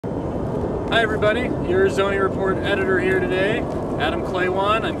Hi everybody, your Zoning Report editor here today, Adam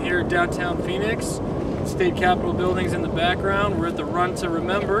Claywan. I'm here at downtown Phoenix, State Capitol buildings in the background. We're at the Run to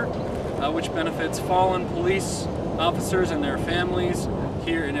Remember, which benefits fallen police officers and their families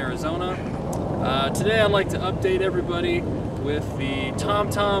here in Arizona. Today I'd like to update everybody with the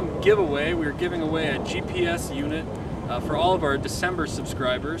TomTom giveaway. We're giving away a GPS unit for all of our December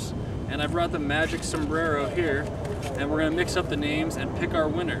subscribers, and I brought the magic sombrero here, and we're going to mix up the names and pick our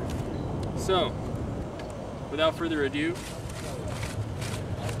winner. So, without further ado,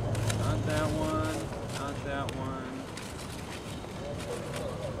 not that one, not that one.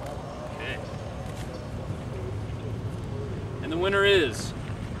 Okay. And the winner is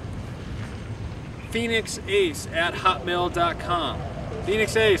PhoenixAce@hotmail.com.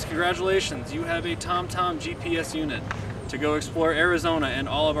 Phoenix Ace, congratulations, you have a TomTom GPS unit to go explore Arizona and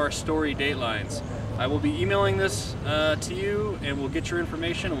all of our story datelines. I will be emailing this to you, and we'll get your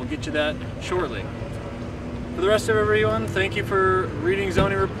information, and we'll get you that shortly. For the rest of everyone, thank you for reading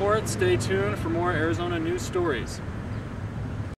Zoning Report. Stay tuned for more Arizona news stories.